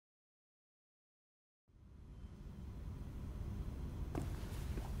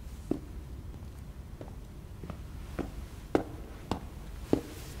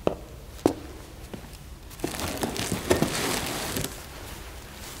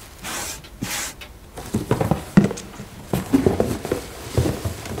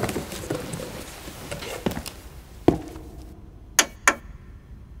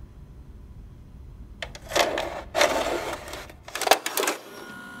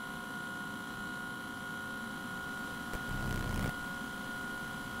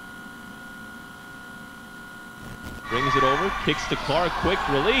Brings it over, kicks to Clark, quick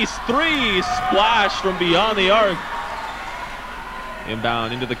release, three, splash from beyond the arc.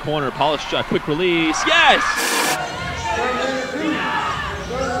 Inbound into the corner, polished shot, quick release, yes! They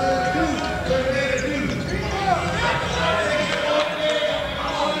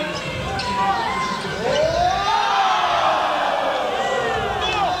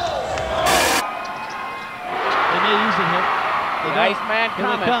may use it here. Nice man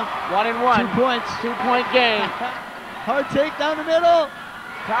coming. 1-1. 2 points. 2-point game. Hard take down the middle.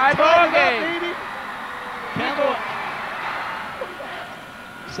 Tie ball game. Campbell.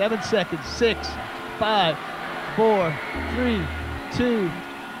 7 seconds. 6, 5, 4, 3, 2.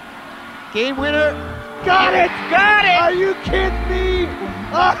 Game winner. Got it! Got it! Are you kidding me?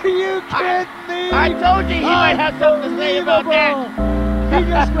 Are you kidding me? I told you he might have something to say about that. He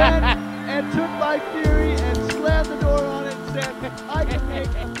just went and took my theory and slammed the door on it and said, I can make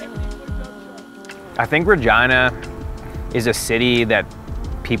it. I think Regina is a city that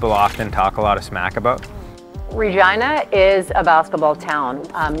people often talk a lot of smack about. Regina is a basketball town.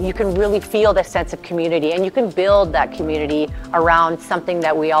 You can really feel the sense of community, and you can build that community around something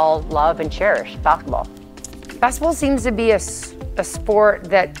that we all love and cherish, basketball. Basketball seems to be a sport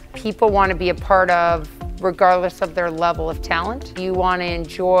that people want to be a part of regardless of their level of talent. You want to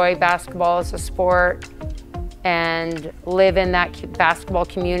enjoy basketball as a sport and live in that basketball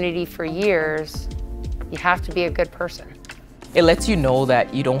community for years. You have to be a good person. It lets you know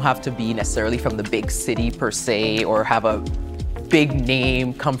that you don't have to be necessarily from the big city per se or have a big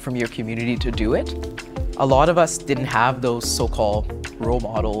name come from your community to do it. A lot of us didn't have those so-called role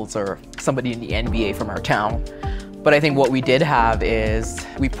models or somebody in the NBA from our town. But I think what we did have is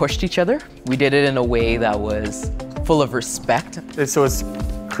we pushed each other. We did it in a way that was full of respect. So it's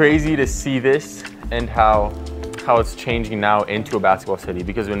crazy to see this and how it's changing now into a basketball city,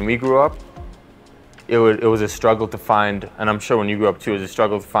 because when we grew up, it was a struggle to find, and I'm sure when you grew up too, it was a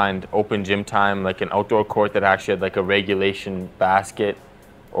struggle to find open gym time, like an outdoor court that actually had like a regulation basket,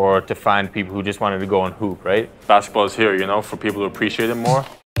 or to find people who just wanted to go and hoop, right? Basketball is here, you know, for people to appreciate it more.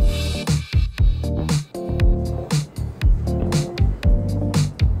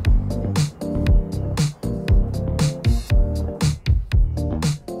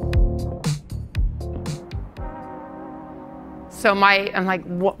 So I'm like,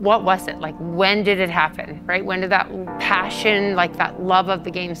 what was it? Like, when did it happen, right? When did that passion, like that love of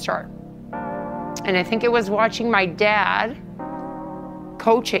the game start? And I think it was watching my dad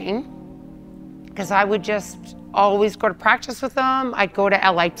coaching, because I would just always go to practice with him. I'd go to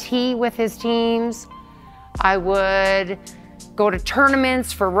LIT with his teams. I would go to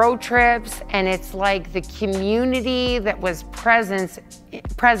tournaments for road trips, and it's like the community that was present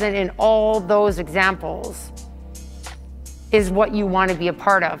in all those examples is what you want to be a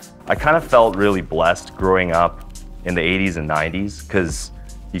part of. I kind of felt really blessed growing up in the 80s and 90s because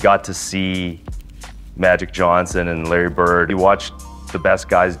you got to see Magic Johnson and Larry Bird. You watched the best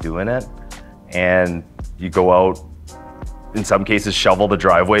guys doing it, and you go out, in some cases, shovel the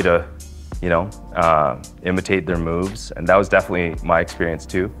driveway to, you know, imitate their moves. And that was definitely my experience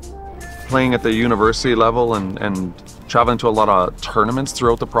too. Playing at the university level and traveling to a lot of tournaments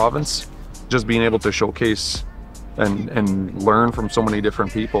throughout the province, just being able to showcase and learn from so many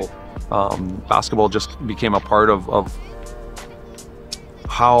different people. Basketball just became a part of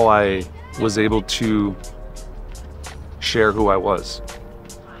how I was able to share who I was.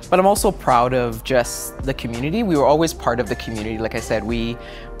 But I'm also proud of just the community. We were always part of the community. Like I said, we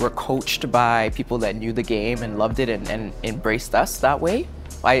were coached by people that knew the game and loved it and embraced us that way.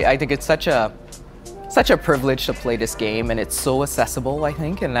 I think it's such a privilege to play this game, and it's so accessible, I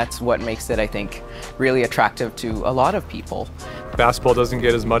think, and that's what makes it, I think, really attractive to a lot of people. Basketball doesn't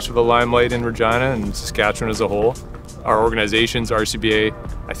get as much of the limelight in Regina and Saskatchewan as a whole. Our organizations, RCBA,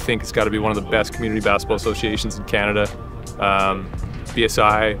 I think it's got to be one of the best community basketball associations in Canada.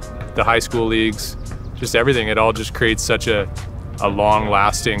 BSI, the high school leagues, just everything. It all just creates such a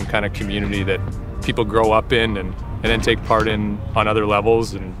long-lasting kind of community that people grow up in and then take part in on other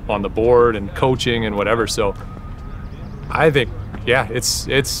levels and on the board and coaching and whatever. So I think, yeah, it's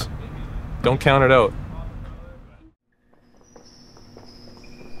don't count it out.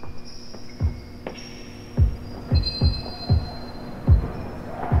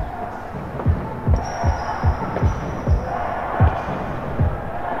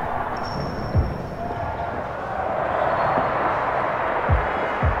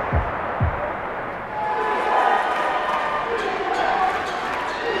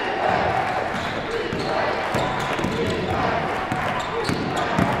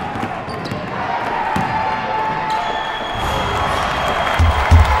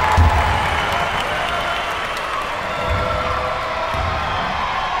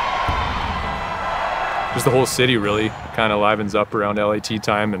 just the whole city really kind of livens up around LIT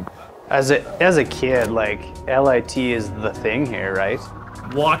time. And as a kid, like LIT is the thing here, right?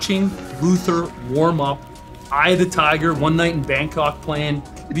 Watching Luther warm up, Eye of the Tiger, One Night in Bangkok playing.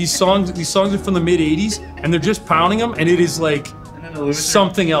 These songs are from the mid '80s, and they're just pounding them, and it is like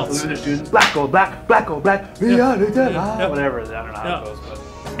something else. Black, gold, black, black, gold, black. Yeah. Whatever. I don't know how it goes, but.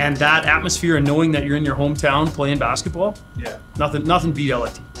 And that atmosphere and knowing that you're in your hometown playing basketball, nothing beat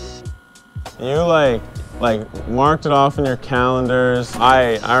LIT. You like marked it off in your calendars.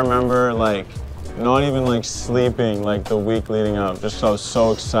 I remember like not even like sleeping like the week leading up, just I was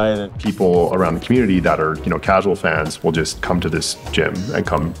so excited. People around the community that are, casual fans will just come to this gym and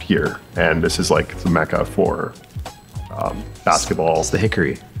come here. And this is like the mecca for basketball. It's the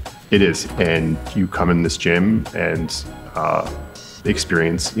Hickory. It is. And you come in this gym and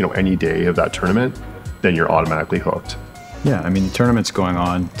experience, any day of that tournament, then you're automatically hooked. Yeah, I mean, the tournament's going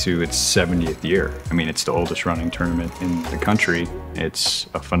on to its 70th year. I mean, it's the oldest running tournament in the country. It's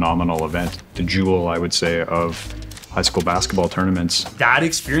a phenomenal event. The jewel, I would say, of high school basketball tournaments. That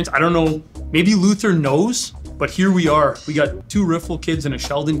experience, I don't know, maybe Luther knows, but here we are. We got 2 Riffle kids and a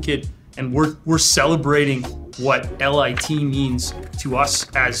Sheldon kid, and we're celebrating what LIT means to us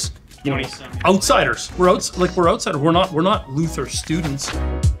as outsiders. We're outsiders. We're not Luther students.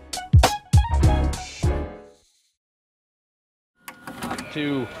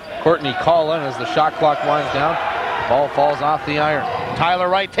 To Courtney Collin as the shot clock winds down. Ball falls off the iron. Tyler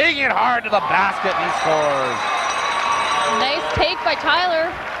Wright taking it hard to the basket and he scores. Nice take by Tyler.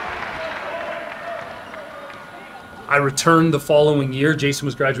 I returned the following year. Jason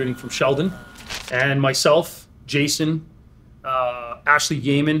was graduating from Sheldon, and myself, Jason, Ashley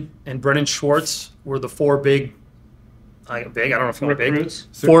Yeaman, and Brennan Schwartz were the 4 big. I don't know if you want big.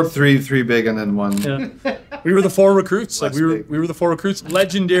 Three big and then one. Yeah. We were the 4 recruits. We were the 4 recruits.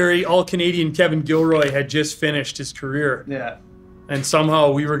 Legendary All-Canadian Kevin Gilroy had just finished his career. Yeah. And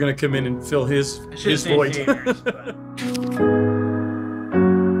somehow we were going to come in and fill his void.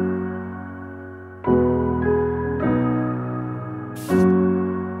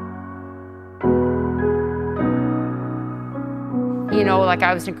 Like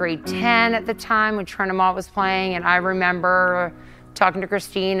I was in grade 10 at the time when Trent Amott was playing, and I remember talking to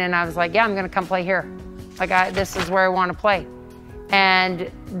Christine, and I was like, yeah, I'm gonna come play here. This is where I wanna play. And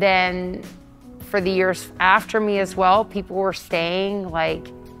then for the years after me as well, people were staying,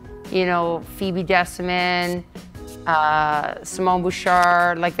 Phoebe Deciman, Simone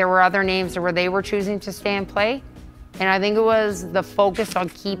Bouchard, there were other names where they were choosing to stay and play. And I think it was the focus on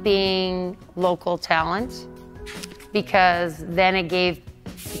keeping local talent, because then it gave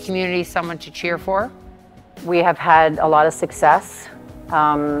the community someone to cheer for. We have had a lot of success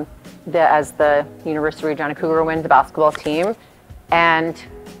as the University of Regina Cougar women's basketball team, and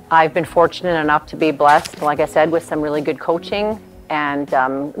I've been fortunate enough to be blessed, like I said, with some really good coaching and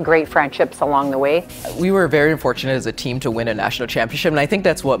great friendships along the way. We were very fortunate as a team to win a national championship, and I think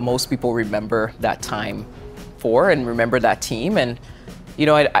that's what most people remember that time for, and remember that team. And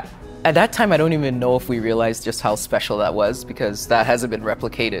at that time, I don't even know if we realized just how special that was, because that hasn't been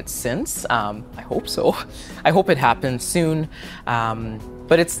replicated since. I hope so. I hope it happens soon.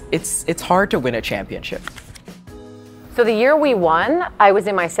 But it's hard to win a championship. So the year we won, I was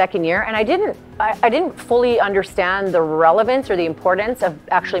in my 2nd year, and I didn't fully understand the relevance or the importance of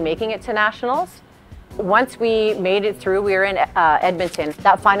actually making it to nationals. Once we made it through, we were in Edmonton.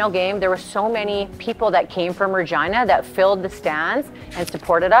 That final game, there were so many people that came from Regina that filled the stands and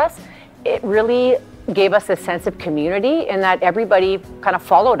supported us. It really gave us a sense of community in that everybody kind of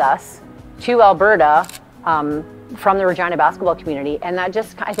followed us to Alberta from the Regina basketball community. And that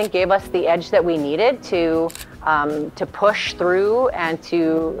just, I think, gave us the edge that we needed to push through and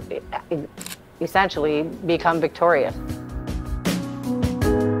to essentially become victorious.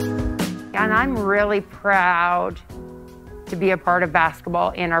 And I'm really proud to be a part of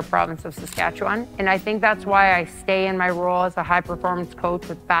basketball in our province of Saskatchewan. And I think that's why I stay in my role as a high performance coach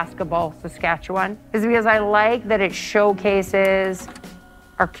with Basketball Saskatchewan, is because I like that it showcases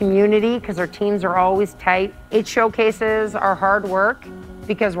our community, because our teams are always tight. It showcases our hard work,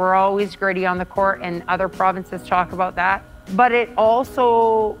 because we're always gritty on the court, and other provinces talk about that. But it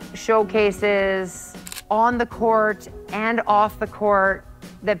also showcases on the court and off the court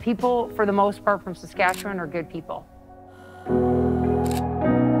that people, for the most part, from Saskatchewan are good people.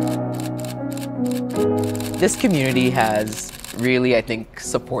 This community has really, I think,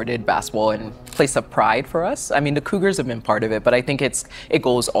 supported basketball and place of pride for us. I mean, the Cougars have been part of it, but I think it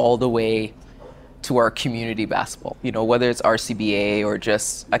goes all the way to our community basketball. Whether it's RCBA or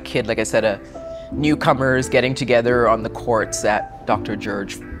just a kid, like I said, newcomers getting together on the courts at Dr.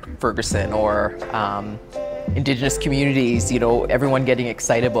 George Ferguson or Indigenous communities, you know, everyone getting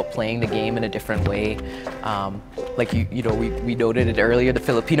excited about playing the game in a different way. Like we noted it earlier, the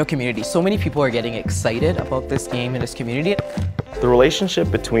Filipino community. So many people are getting excited about this game in this community. The relationship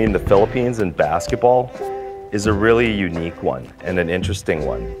between the Philippines and basketball is a really unique one and an interesting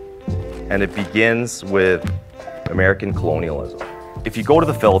one. And it begins with American colonialism. If you go to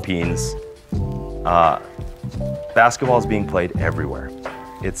the Philippines, basketball is being played everywhere.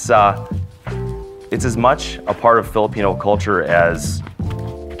 It's as much a part of Filipino culture as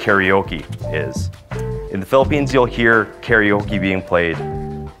karaoke is. In the Philippines, you'll hear karaoke being played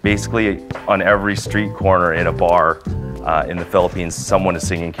basically on every street corner in a bar in the Philippines, someone is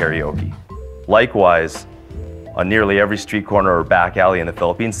singing karaoke. Likewise, on nearly every street corner or back alley in the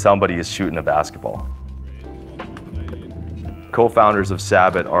Philippines, somebody is shooting a basketball. Co-founders of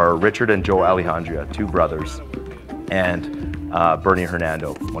Sabit are Richard and Joe Alejandria, two brothers, and Bernie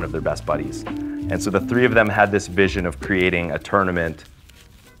Hernando, one of their best buddies. And so the three of them had this vision of creating a tournament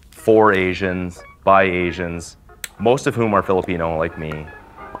for Asians, by Asians, most of whom are Filipino like me,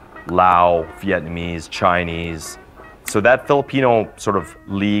 Lao, Vietnamese, Chinese. So that Filipino sort of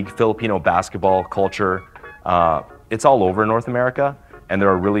league, Filipino basketball culture, it's all over North America. And there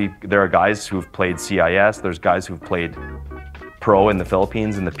are guys who've played CIS, there's guys who've played pro in the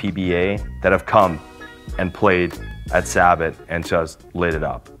Philippines in the PBA that have come and played at Sabit and just lit it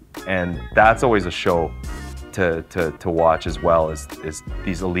up. And that's always a show to watch as well, is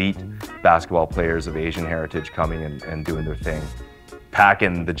these elite basketball players of Asian heritage coming and doing their thing,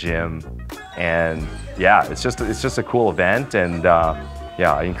 packing the gym. And yeah, it's just a cool event. And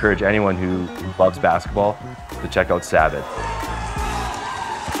yeah, I encourage anyone who loves basketball to check out Sabit.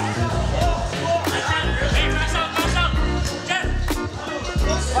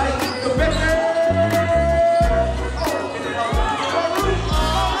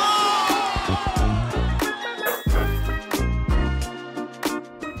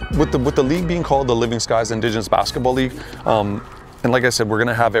 With the league being called the Living Skies Indigenous Basketball League, and like I said, we're going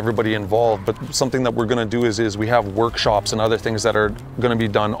to have everybody involved, but something that we're going to do is we have workshops and other things that are going to be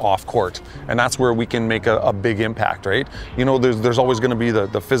done off court, and that's where we can make a big impact, right? You know, there's always going to be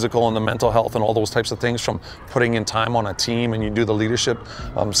the physical and the mental health and all those types of things from putting in time on a team, and you do the leadership,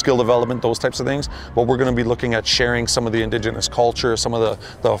 skill development, those types of things, but we're going to be looking at sharing some of the Indigenous culture, some of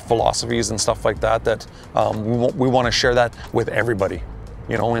the philosophies and stuff like that, we want to share that with everybody.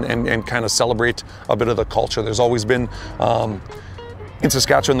 You know, and kind of celebrate a bit of the culture. There's always been, in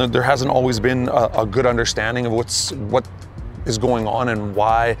Saskatchewan, there hasn't always been a good understanding of what is going on and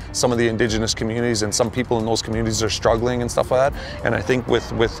why some of the Indigenous communities and some people in those communities are struggling and stuff like that. And I think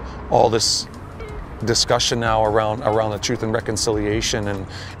with all this discussion now around the truth and reconciliation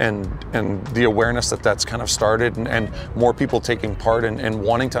and the awareness that's kind of started and more people taking part and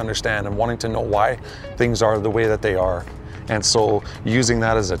wanting to understand and wanting to know why things are the way that they are. And so using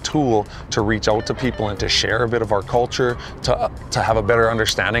that as a tool to reach out to people and to share a bit of our culture, to have a better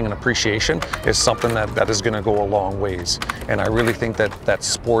understanding and appreciation is something that is going to go a long ways. And I really think that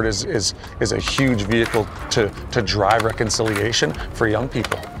sport is a huge vehicle to drive reconciliation for young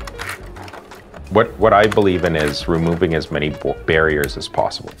people. What I believe in is removing as many barriers as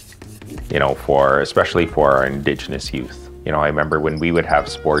possible, you know, especially for our Indigenous youth. You know, I remember when we would have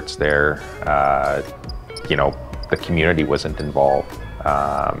sports there, you know, the community wasn't involved.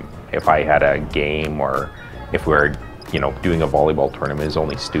 If I had a game or if we were, you know, doing a volleyball tournament, it's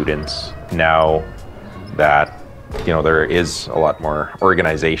only students. Now that, you know, there is a lot more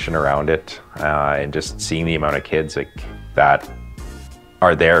organization around it, and just seeing the amount of kids like that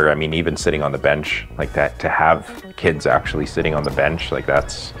are there. I mean, even sitting on the bench like that, to have kids actually sitting on the bench, like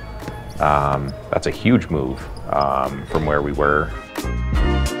that's a huge move from where we were.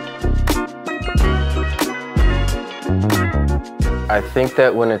 I think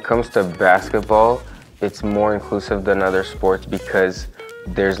that when it comes to basketball, it's more inclusive than other sports because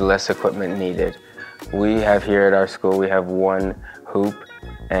there's less equipment needed. We have here at our school, we have one hoop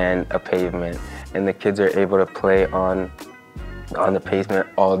and a pavement, and the kids are able to play on the pavement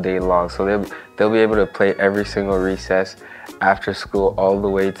all day long. So they'll be able to play every single recess after school all the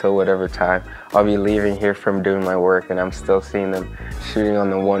way till whatever time. I'll be leaving here from doing my work and I'm still seeing them shooting on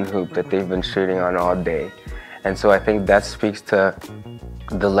the one hoop that they've been shooting on all day. And so I think that speaks to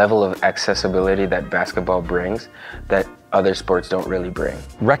the level of accessibility that basketball brings that other sports don't really bring.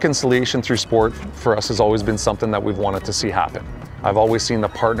 Reconciliation through sport for us has always been something that we've wanted to see happen. I've always seen the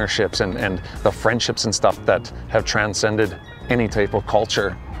partnerships and the friendships and stuff that have transcended any type of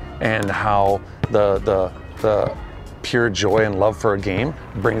culture, and how the pure joy and love for a game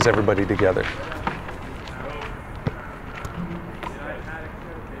brings everybody together.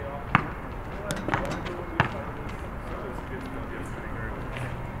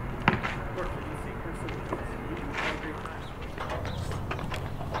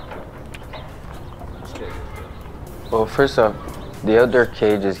 Well, first off, the outdoor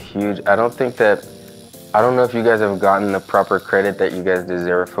cage is huge. I don't know if you guys have gotten the proper credit that you guys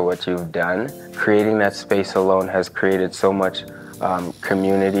deserve for what you've done. Creating that space alone has created so much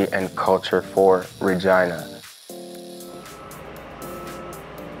community and culture for Regina.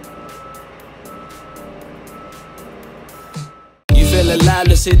 Feel alive,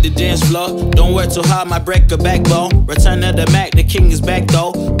 let's hit the dance floor. Don't work too hard, might break a backbone. Return of the Mac, the king is back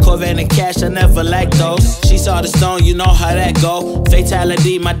though. Corvette and cash, I never lack those. She saw the stone, you know how that go.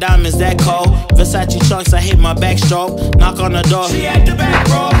 Fatality, my diamonds that cold. Versace trunks, I hit my backstroke. Knock on the door, she at the back,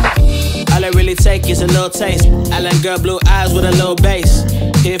 bro. All I really take is a little taste. Island girl, blue eyes with a little bass.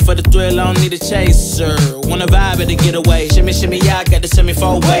 Here for the thrill, I don't need a chaser. Wanna vibe at the getaway. Shimmy, shimmy, yeah, I got the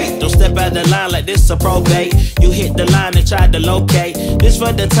semi-fold weight. Don't step out the line like this a probate. You hit the line and try to locate. This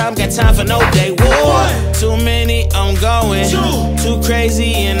for the time, got time for no day. One, too many, I'm going. Too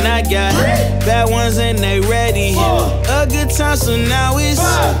crazy and I got bad ones and they ready. A good time, so now it's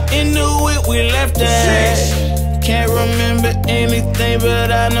into it, we left that. Can't remember anything,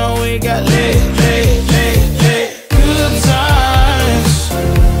 but I know we got lit.